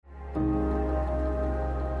Today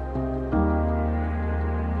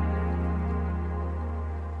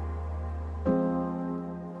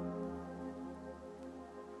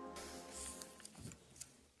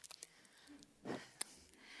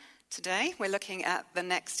we're looking at the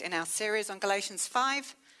next in our series on Galatians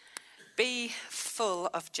 5, Be Full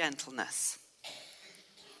of Gentleness.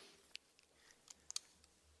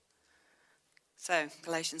 So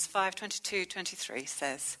Galatians 5:22-23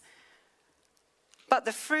 says, "But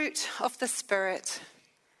the fruit of the Spirit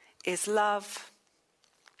is love,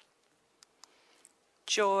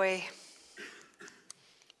 joy,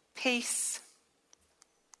 peace,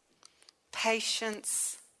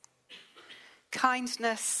 patience,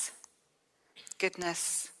 kindness,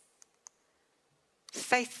 goodness,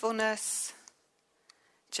 faithfulness,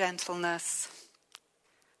 gentleness,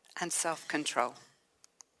 and self-control.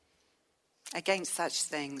 Against such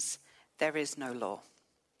things there is no law."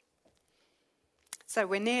 So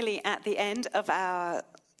we're nearly at the end of our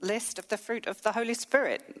list of the fruit of the Holy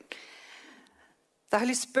Spirit. The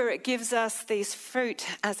Holy Spirit gives us these fruit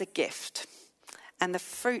as a gift, and the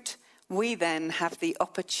fruit we then have the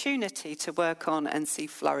opportunity to work on and see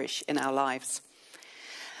flourish in our lives.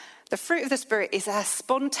 The fruit of the Spirit is a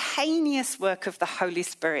spontaneous work of the Holy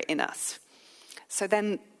Spirit in us. So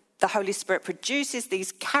then the Holy Spirit produces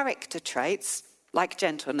these character traits, like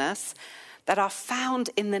gentleness, that are found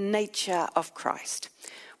in the nature of Christ,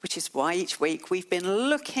 which is why each week we've been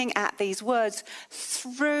looking at these words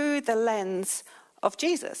through the lens of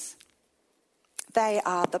Jesus. They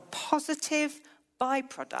are the positive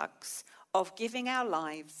byproducts of giving our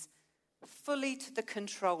lives fully to the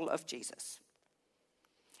control of Jesus.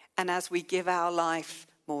 And as we give our life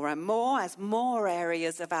more and more, as more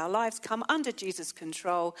areas of our lives come under Jesus'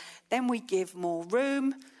 control, then we give more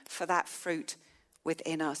room for that fruit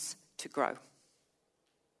within us to grow.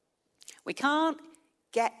 We can't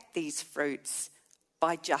get these fruits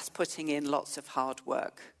by just putting in lots of hard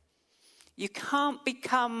work. You can't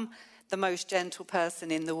become the most gentle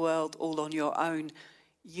person in the world all on your own.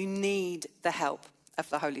 You need the help of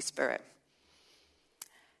the Holy Spirit.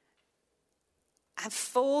 And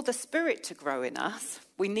for the Spirit to grow in us,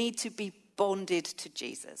 we need to be bonded to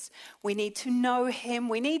Jesus. We need to know him,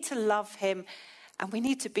 we need to love him, and we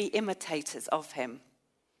need to be imitators of him.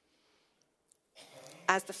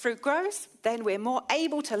 As the fruit grows, then we're more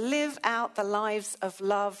able to live out the lives of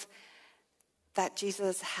love that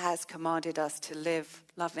Jesus has commanded us to live,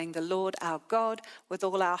 loving the Lord our God with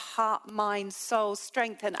all our heart, mind, soul,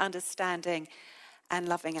 strength and understanding, and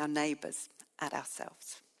loving our neighbours and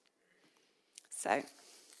ourselves. So,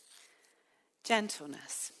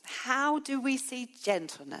 gentleness. How do we see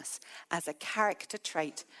gentleness as a character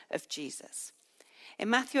trait of Jesus? In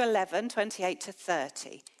Matthew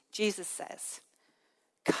 11:28-30, Jesus says,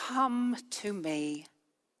 "Come to me,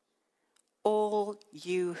 all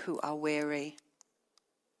you who are weary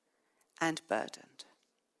and burdened,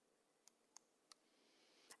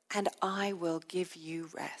 and I will give you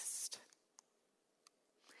rest.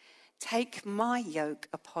 Take my yoke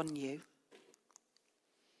upon you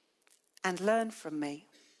and learn from me,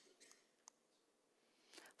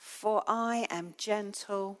 for I am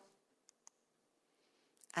gentle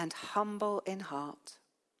and humble in heart,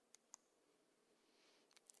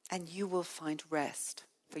 and you will find rest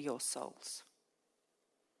for your souls.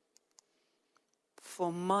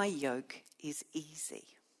 For my yoke is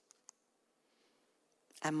easy,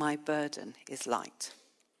 and my burden is light."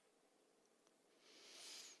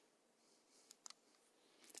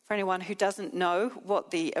 For anyone who doesn't know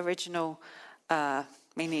what the original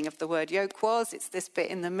meaning of the word yoke was, it's this bit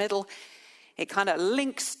in the middle. It kind of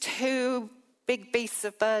links two big beasts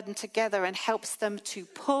of burden together and helps them to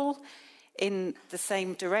pull in the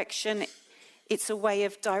same direction. It's a way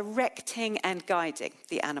of directing and guiding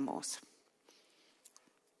the animals.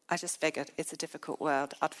 I just figured it's a difficult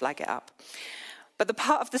word, I'd flag it up. But the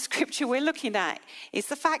part of the scripture we're looking at is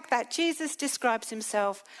the fact that Jesus describes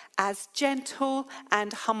himself as gentle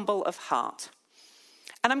and humble of heart.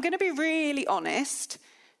 And I'm going to be really honest.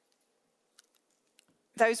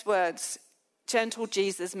 Those words, gentle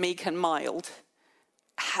Jesus, meek and mild,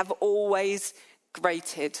 have always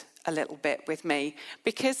grated a little bit with me.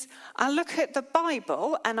 Because I look at the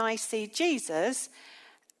Bible and I see Jesus,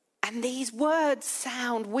 and these words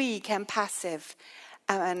sound weak and passive.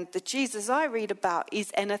 And the Jesus I read about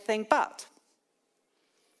is anything but.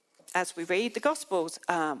 As we read the Gospels,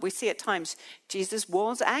 we see at times Jesus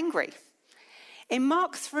was angry. In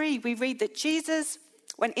Mark 3, we read that Jesus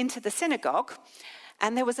went into the synagogue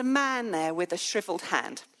and there was a man there with a shriveled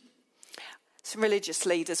hand. Some religious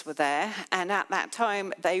leaders were there, and at that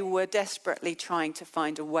time they were desperately trying to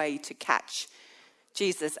find a way to catch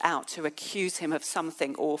Jesus out to accuse him of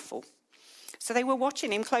something awful. So they were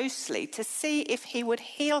watching him closely to see if he would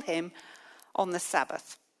heal him on the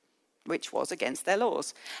Sabbath, which was against their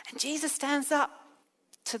laws. And Jesus stands up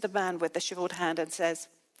to the man with the shriveled hand and says,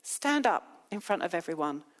 "Stand up in front of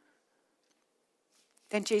everyone."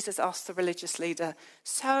 Then Jesus asked the religious leader,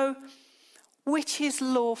 "So, which is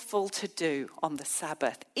lawful to do on the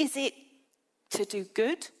Sabbath? Is it to do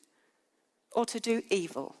good or to do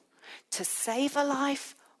evil? To save a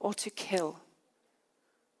life or to kill?"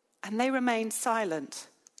 And they remained silent.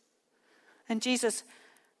 And Jesus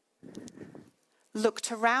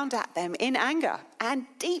looked around at them in anger and,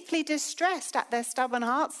 deeply distressed at their stubborn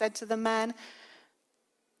hearts, said to the man,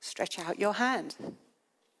 "Stretch out your hand."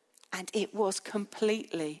 And it was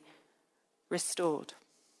completely restored.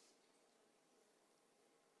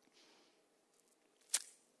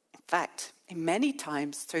 In fact, in many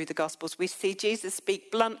times through the Gospels, we see Jesus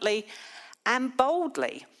speak bluntly and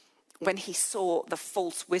boldly when he saw the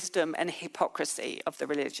false wisdom and hypocrisy of the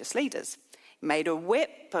religious leaders. He made a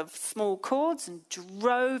whip of small cords and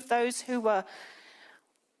drove those who were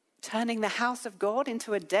turning the house of God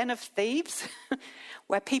into a den of thieves,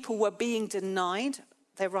 where people were being denied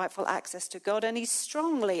their rightful access to God. And he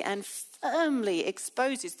strongly and firmly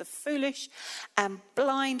exposes the foolish and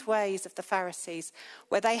blind ways of the Pharisees,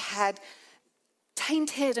 where they had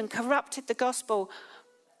tainted and corrupted the gospel,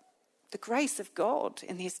 the grace of God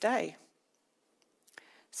in his day.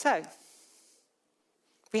 So,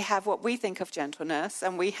 we have what we think of gentleness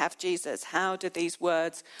and we have Jesus. How do these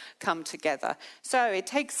words come together? So it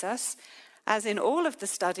takes us, as in all of the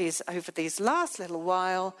studies over these last little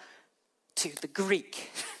while, to the Greek.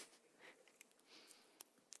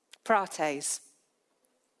 Prates,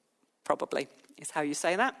 probably, is how you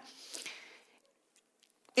say that.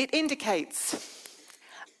 It indicates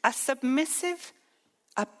a submissive,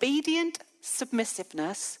 obedient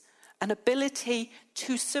submissiveness, an ability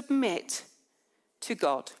to submit to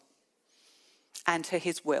God and to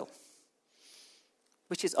his will,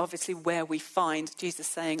 which is obviously where we find Jesus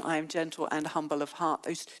saying, "I am gentle and humble of heart."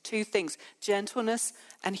 Those two things, gentleness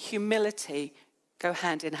and humility, go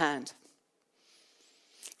hand in hand.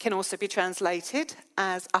 Can also be translated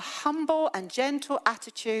as a humble and gentle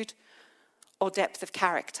attitude or depth of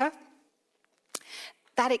character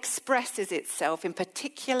that expresses itself in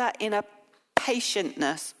particular in a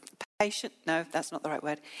patientness. No, that's not the right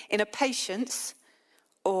word. In a patience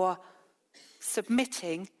or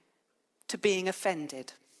submitting to being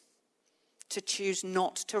offended, to choose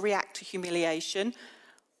not to react to humiliation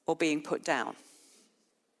or being put down.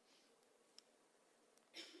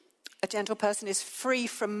 A gentle person is free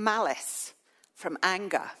from malice, from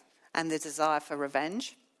anger, and the desire for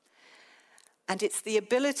revenge. And it's the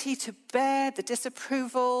ability to bear the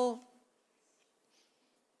disapproval,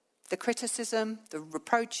 the criticism, the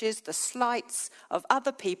reproaches, the slights of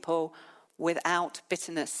other people without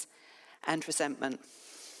bitterness and resentment.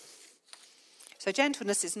 So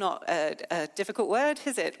gentleness is not a difficult word,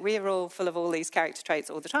 is it? We're all full of all these character traits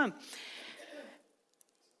all the time.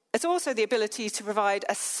 It's also the ability to provide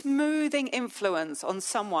a smoothing influence on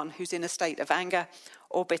someone who's in a state of anger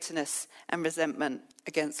or bitterness and resentment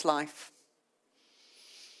against life.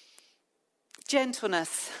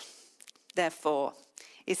 Gentleness, therefore,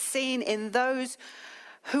 is seen in those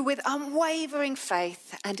who with unwavering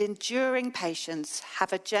faith and enduring patience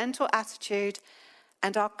have a gentle attitude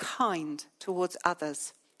and are kind towards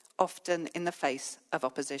others, often in the face of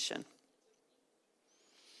opposition.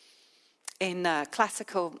 In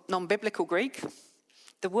classical non-biblical Greek,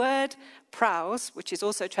 the word praus, which is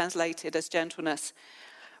also translated as gentleness,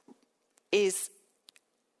 its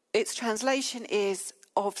translation is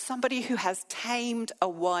of somebody who has tamed a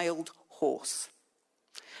wild horse.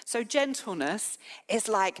 So gentleness is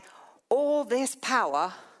like all this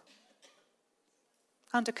power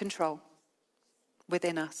under control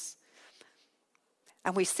within us.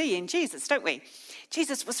 And we see in Jesus, don't we?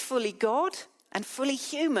 Jesus was fully God and fully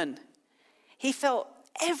human. He felt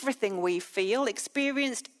everything we feel,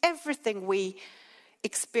 experienced everything we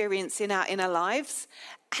experience in our inner lives,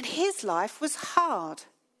 and his life was hard.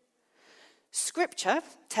 Scripture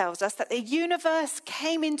tells us that the universe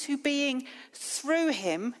came into being through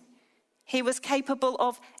him. He was capable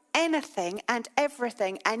of anything and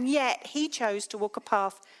everything, and yet he chose to walk a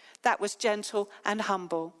path that was gentle and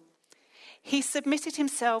humble. He submitted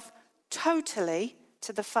himself totally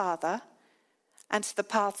to the Father and to the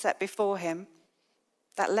path set before him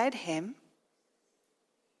that led him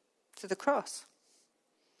to the cross.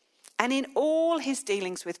 And in all his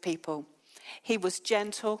dealings with people, he was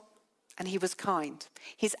gentle and he was kind.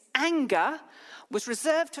 His anger was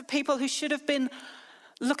reserved for people who should have been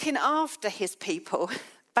looking after his people,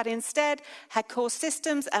 but instead had caused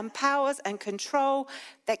systems and powers and control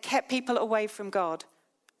that kept people away from God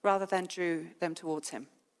rather than drew them towards him.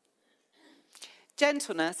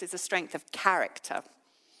 Gentleness is a strength of character.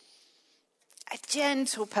 A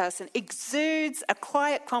gentle person exudes a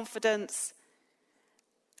quiet confidence,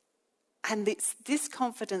 and it's this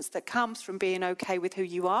confidence that comes from being okay with who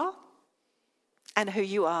you are and who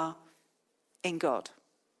you are in God.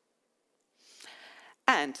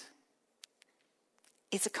 And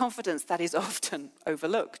it's a confidence that is often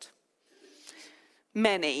overlooked.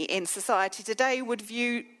 Many in society today would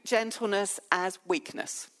view gentleness as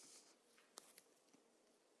weakness.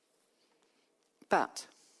 But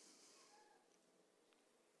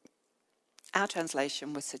our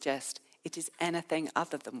translation would suggest it is anything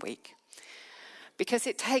other than weak, because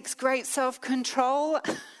it takes great self-control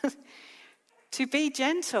to be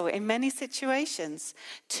gentle in many situations,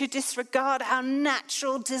 to disregard our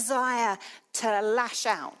natural desire to lash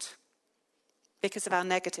out because of our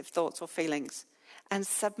negative thoughts or feelings, and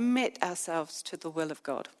submit ourselves to the will of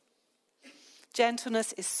God.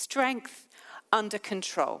 Gentleness is strength under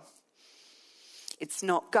control. It's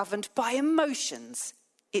not governed by emotions.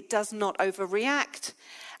 It does not overreact.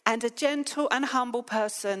 And a gentle and humble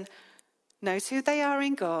person knows who they are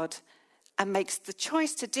in God and makes the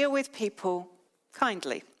choice to deal with people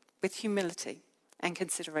kindly, with humility and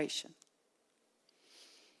consideration.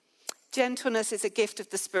 Gentleness is a gift of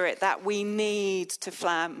the Spirit that we need to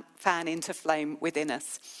fan into flame within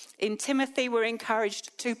us. In Timothy, we're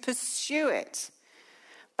encouraged to pursue it.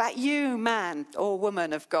 But you, man or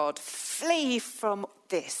woman of God, flee from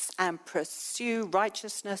this and pursue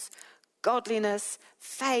righteousness, godliness,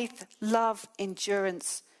 faith, love,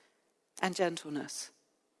 endurance, and gentleness.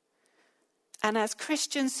 And as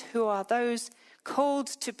Christians who are those called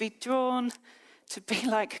to be drawn to be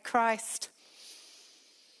like Christ,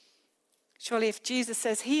 surely if Jesus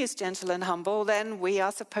says he is gentle and humble, then we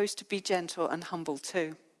are supposed to be gentle and humble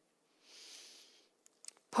too.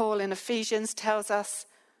 Paul in Ephesians tells us,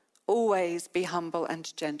 always be humble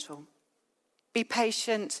and gentle. Be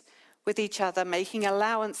patient with each other, making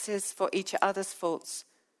allowances for each other's faults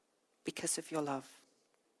because of your love.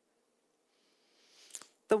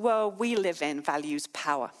 The world we live in values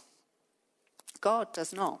power. God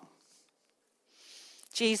does not.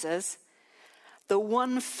 Jesus, the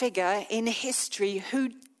one figure in history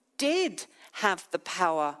who did have the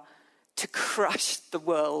power to crush the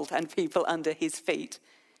world and people under his feet,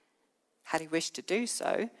 had he wished to do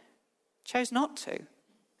so, chose not to.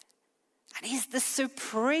 And he's the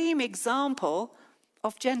supreme example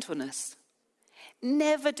of gentleness.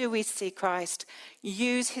 Never do we see Christ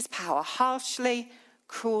use his power harshly,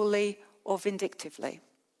 cruelly, or vindictively.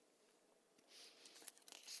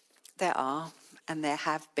 There are, and there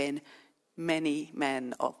have been, many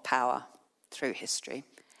men of power through history.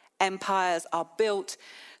 Empires are built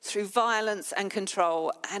through violence and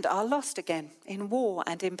control and are lost again in war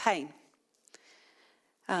and in pain.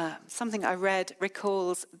 Something I read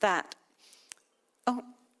recalls that. Oh,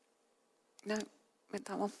 no,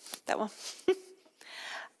 that one.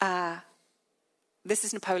 This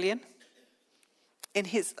is Napoleon in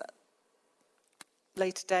his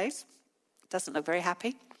later days. Doesn't look very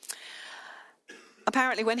happy.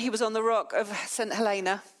 Apparently, when he was on the rock of St.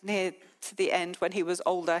 Helena, near to the end, when he was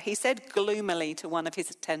older, he said gloomily to one of his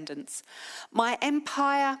attendants, "My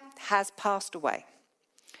empire has passed away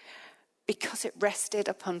because it rested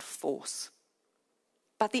upon force.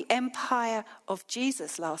 But the empire of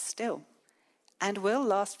Jesus lasts still and will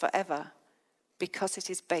last forever because it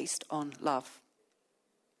is based on love."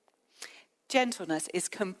 Gentleness is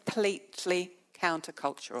completely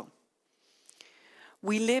countercultural.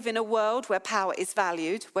 We live in a world where power is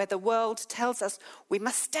valued, where the world tells us we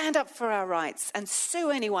must stand up for our rights and sue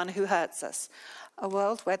anyone who hurts us. A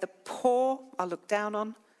world where the poor are looked down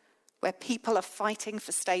on, where people are fighting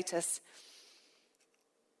for status.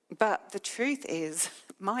 But the truth is,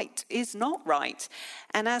 might is not right.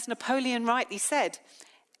 And as Napoleon rightly said,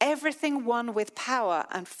 everything won with power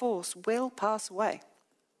and force will pass away.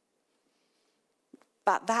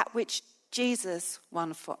 But that which Jesus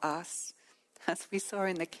won for us, as we saw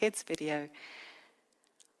in the kids' video,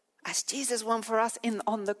 as Jesus won for us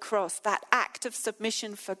on the cross, that act of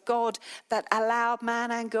submission for God that allowed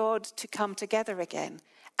man and God to come together again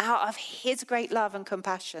out of his great love and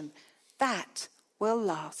compassion, that will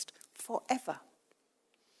last forever.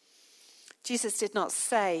 Jesus did not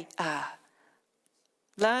say,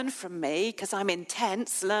 learn from me because I'm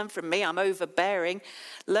intense, learn from me, I'm overbearing,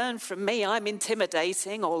 learn from me, I'm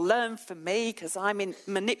intimidating, or learn from me because I'm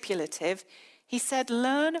manipulative. He said,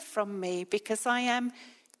 learn from me because I am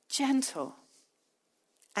gentle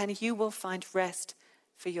and you will find rest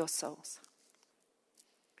for your souls.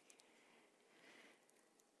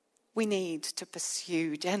 We need to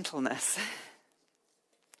pursue gentleness.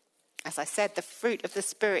 As I said, the fruit of the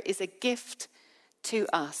Spirit is a gift to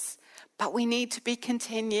us, but we need to be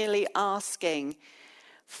continually asking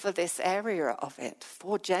for this area of it,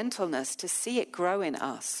 for gentleness, to see it grow in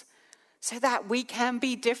us, so that we can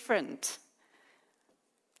be different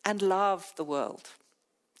and love the world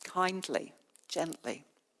kindly, gently.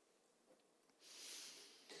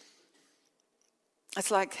 It's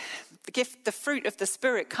like the fruit of the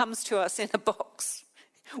Spirit comes to us in a box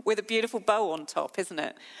with a beautiful bow on top, isn't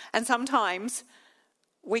it? And sometimes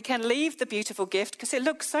we can leave the beautiful gift because it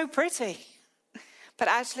looks so pretty. But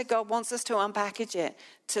actually God wants us to unpackage it,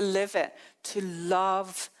 to live it, to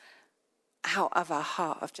love out of our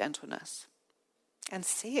heart of gentleness and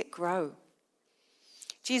see it grow.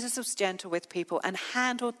 Jesus was gentle with people and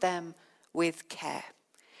handled them with care.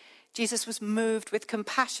 Jesus was moved with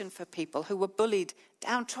compassion for people who were bullied,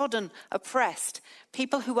 downtrodden, oppressed,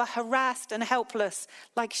 people who were harassed and helpless,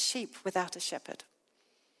 like sheep without a shepherd.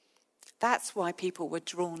 That's why people were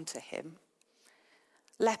drawn to him.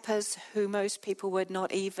 Lepers who most people would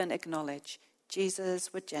not even acknowledge,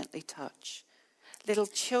 Jesus would gently touch. Little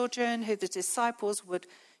children who the disciples would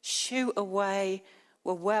shoo away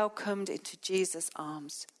were welcomed into Jesus'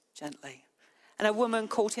 arms gently. And a woman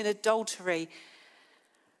caught in adultery,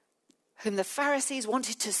 whom the Pharisees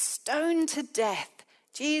wanted to stone to death,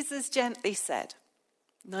 Jesus gently said,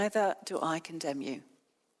 "Neither do I condemn you.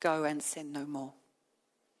 Go and sin no more."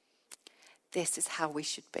 This is how we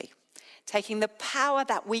should be, taking the power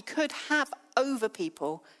that we could have over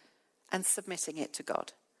people and submitting it to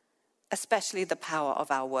God, especially the power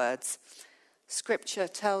of our words. Scripture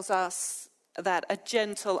tells us that a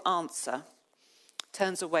gentle answer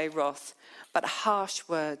turns away wrath, but harsh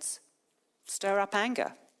words stir up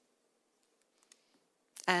anger.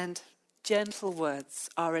 And gentle words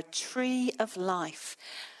are a tree of life.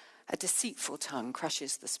 A deceitful tongue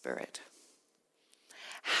crushes the spirit.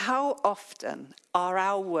 How often are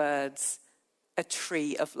our words a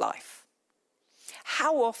tree of life?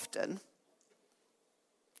 How often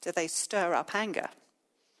do they stir up anger?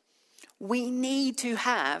 We need to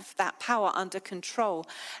have that power under control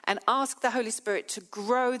and ask the Holy Spirit to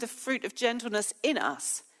grow the fruit of gentleness in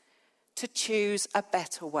us to choose a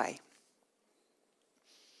better way.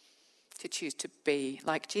 To choose to be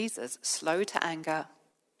like Jesus, slow to anger,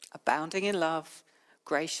 abounding in love,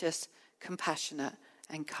 gracious, compassionate,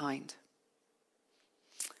 and kind.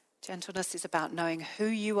 Gentleness is about knowing who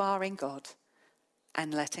you are in God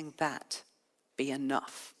and letting that be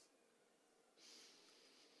enough.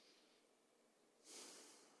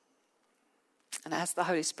 And as the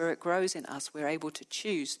Holy Spirit grows in us, we're able to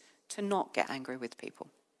choose to not get angry with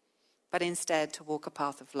people, but instead to walk a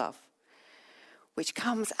path of love, which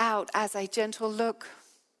comes out as a gentle look,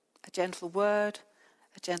 a gentle word,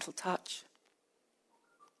 a gentle touch.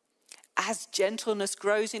 As gentleness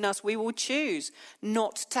grows in us, we will choose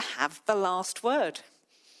not to have the last word,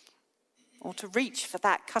 or to reach for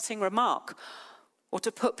that cutting remark, or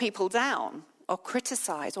to put people down, or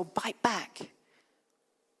criticize, or bite back.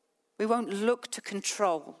 We won't look to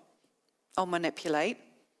control or manipulate,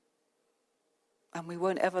 and we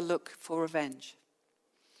won't ever look for revenge.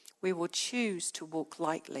 We will choose to walk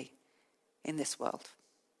lightly in this world.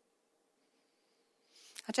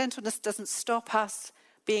 Our gentleness doesn't stop us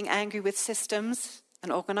being angry with systems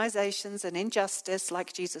and organizations and injustice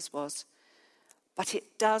like Jesus was, but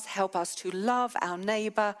it does help us to love our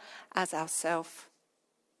neighbor as ourselves,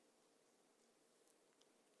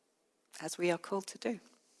 as we are called to do.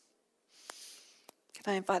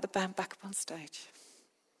 Can I invite the band back up on stage?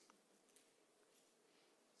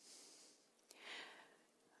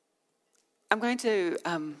 I'm going to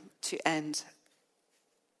end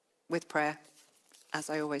with prayer, as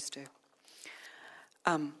I always do.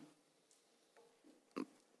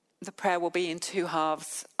 The prayer will be in two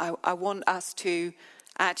halves. I want us to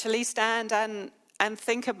actually stand and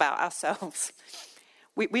think about ourselves.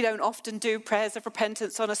 We don't often do prayers of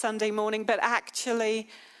repentance on a Sunday morning, but actually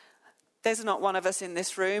there's not one of us in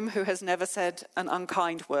this room who has never said an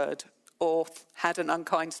unkind word or had an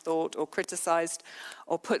unkind thought or criticized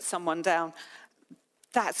or put someone down.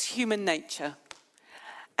 That's human nature.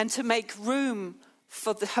 And to make room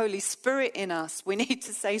for the Holy Spirit in us, we need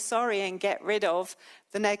to say sorry and get rid of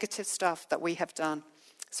the negative stuff that we have done.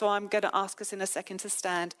 So I'm going to ask us in a second to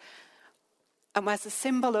stand. And as a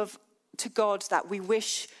symbol of to God that we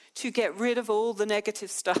wish to get rid of all the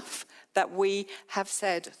negative stuff that we have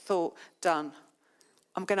said, thought, done,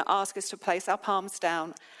 I'm going to ask us to place our palms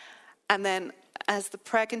down. And then as the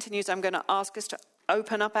prayer continues, I'm going to ask us to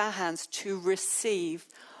open up our hands to receive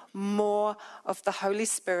more of the Holy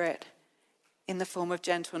Spirit in the form of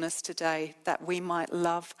gentleness today, that we might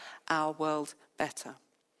love our world better.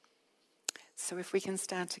 So if we can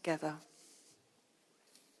stand together.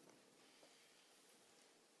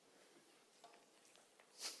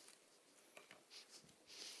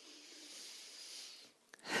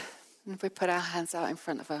 And if we put our hands out in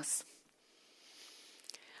front of us.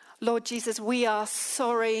 Lord Jesus, we are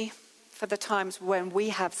sorry for the times when we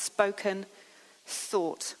have spoken,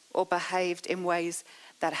 thought, or behaved in ways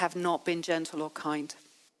that have not been gentle or kind.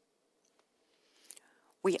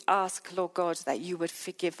 We ask, Lord God, that you would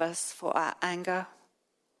forgive us for our anger,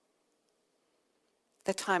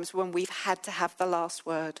 the times when we've had to have the last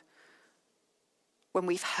word, when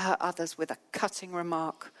we've hurt others with a cutting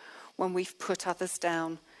remark, when we've put others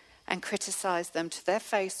down and criticized them to their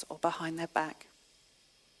face or behind their back.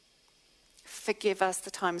 Forgive us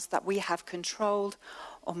the times that we have controlled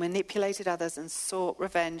or manipulated others and sought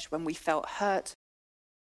revenge when we felt hurt.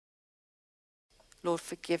 Lord,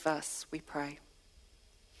 forgive us, we pray.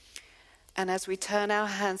 And as we turn our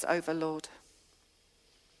hands over, Lord,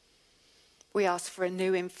 we ask for a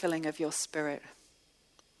new infilling of your Spirit,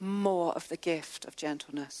 more of the gift of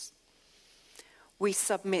gentleness. We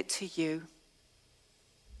submit to you.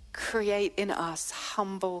 Create in us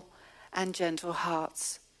humble and gentle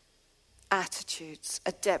hearts, attitudes,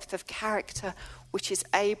 a depth of character which is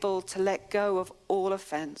able to let go of all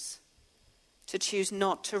offense, to choose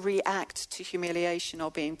not to react to humiliation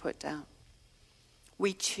or being put down.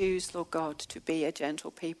 We choose, Lord God, to be a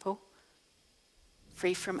gentle people,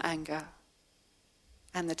 free from anger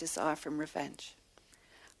and the desire from revenge.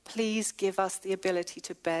 Please give us the ability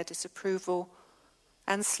to bear disapproval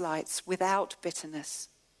and slights without bitterness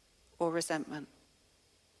or resentment.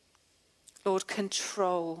 Lord,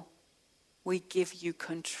 control. We give you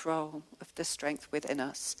control of the strength within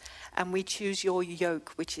us. And we choose your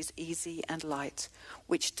yoke, which is easy and light,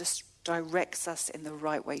 which directs us in the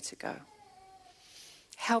right way to go.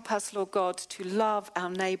 Help us, Lord God, to love our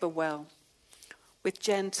neighbor well, with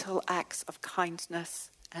gentle acts of kindness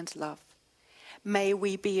and love. May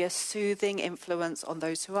we be a soothing influence on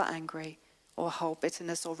those who are angry or hold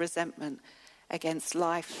bitterness or resentment against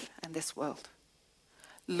life and this world.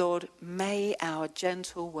 Lord, may our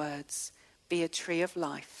gentle words be a tree of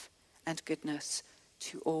life and goodness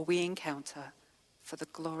to all we encounter, for the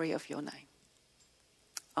glory of your name.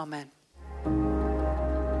 Amen.